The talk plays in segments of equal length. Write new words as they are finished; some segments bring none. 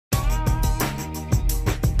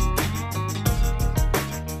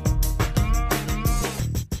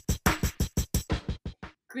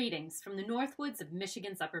Greetings from the Northwoods of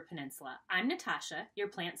Michigan's Upper Peninsula. I'm Natasha, your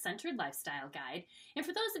plant-centered lifestyle guide, and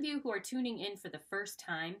for those of you who are tuning in for the first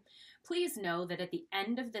time, please know that at the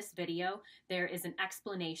end of this video, there is an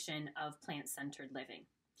explanation of plant-centered living.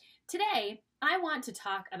 Today, I want to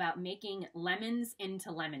talk about making lemons into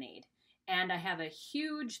lemonade, and I have a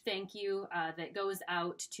huge thank you that goes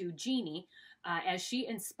out to Jeannie as she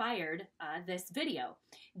inspired this video.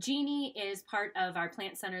 Jeannie is part of our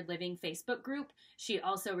Plant-Centered Living Facebook group. She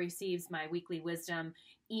also receives my weekly wisdom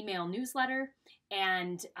email newsletter,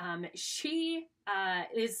 and she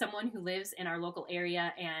is someone who lives in our local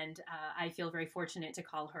area, and I feel very fortunate to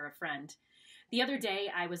call her a friend. The other day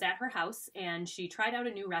I was at her house and she tried out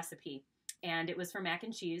a new recipe, and it was for mac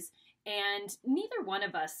and cheese, and neither one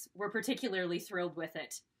of us were particularly thrilled with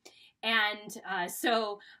it. And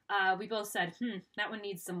so we both said, that one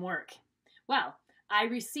needs some work. Well, I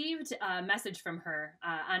received a message from her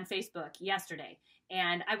on Facebook yesterday,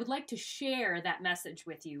 and I would like to share that message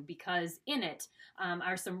with you because in it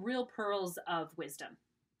are some real pearls of wisdom.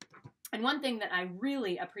 And one thing that I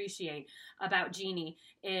really appreciate about Jeannie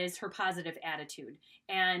is her positive attitude.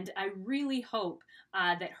 And I really hope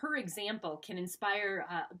that her example can inspire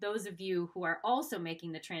those of you who are also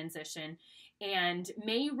making the transition and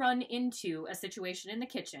may run into a situation in the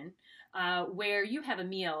kitchen where you have a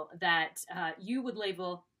meal that you would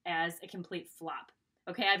label as a complete flop.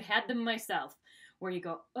 Okay, I've had them myself where you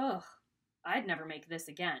go, ugh, I'd never make this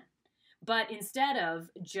again. But instead of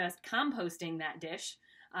just composting that dish,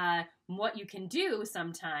 what you can do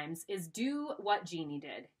sometimes is do what Jeannie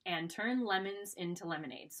did and turn lemons into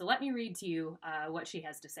lemonade. So let me read to you what she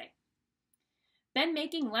has to say. Been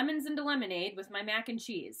making lemons into lemonade with my mac and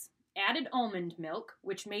cheese. Added almond milk,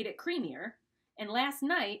 which made it creamier. And last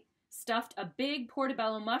night, stuffed a big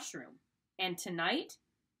portobello mushroom. And tonight,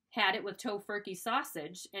 had it with tofurkey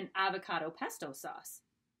sausage and avocado pesto sauce.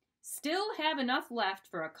 Still have enough left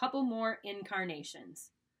for a couple more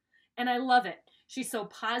incarnations. And I love it. She's so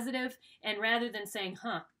positive, and rather than saying,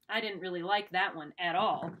 I didn't really like that one at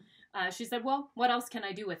all, she said, well, what else can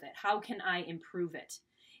I do with it? How can I improve it?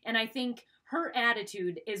 And I think her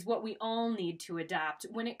attitude is what we all need to adopt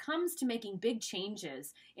when it comes to making big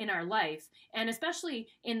changes in our life, and especially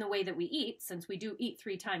in the way that we eat, since we do eat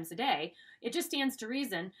 3 times a day. It just stands to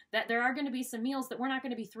reason that there are going to be some meals that we're not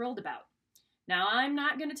going to be thrilled about. Now, I'm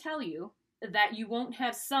not going to tell you that you won't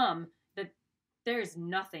have some that there's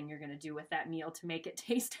nothing you're going to do with that meal to make it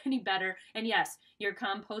taste any better. And yes, your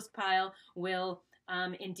compost pile will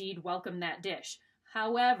indeed welcome that dish.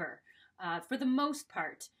 However, for the most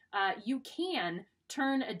part, you can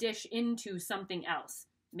turn a dish into something else.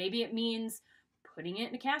 Maybe it means putting it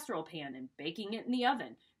in a casserole pan and baking it in the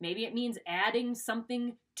oven. Maybe it means adding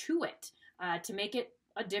something to it to make it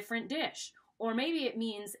a different dish. Or maybe it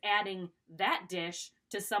means adding that dish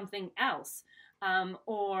to something else.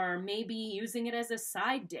 Or maybe using it as a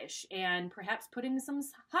side dish and perhaps putting some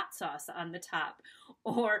hot sauce on the top.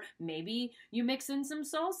 Or maybe you mix in some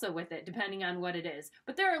salsa with it, depending on what it is.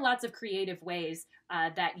 But there are lots of creative ways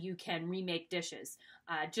that you can remake dishes.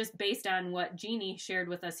 Just based on what Jeannie shared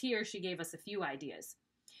with us here, she gave us a few ideas.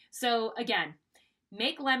 So again,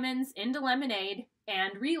 make lemons into lemonade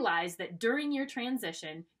and realize that during your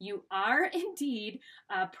transition, you are indeed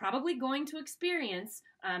probably going to experience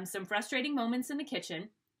some frustrating moments in the kitchen.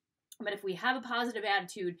 But if we have a positive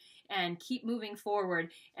attitude and keep moving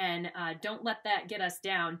forward and don't let that get us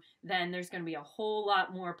down, then there's going to be a whole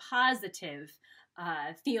lot more positive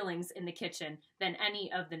feelings in the kitchen than any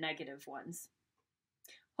of the negative ones.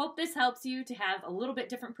 Hope this helps you to have a little bit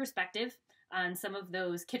different perspective on some of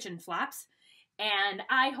those kitchen flops. And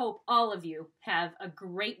I hope all of you have a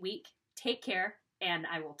great week. Take care, and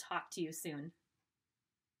I will talk to you soon.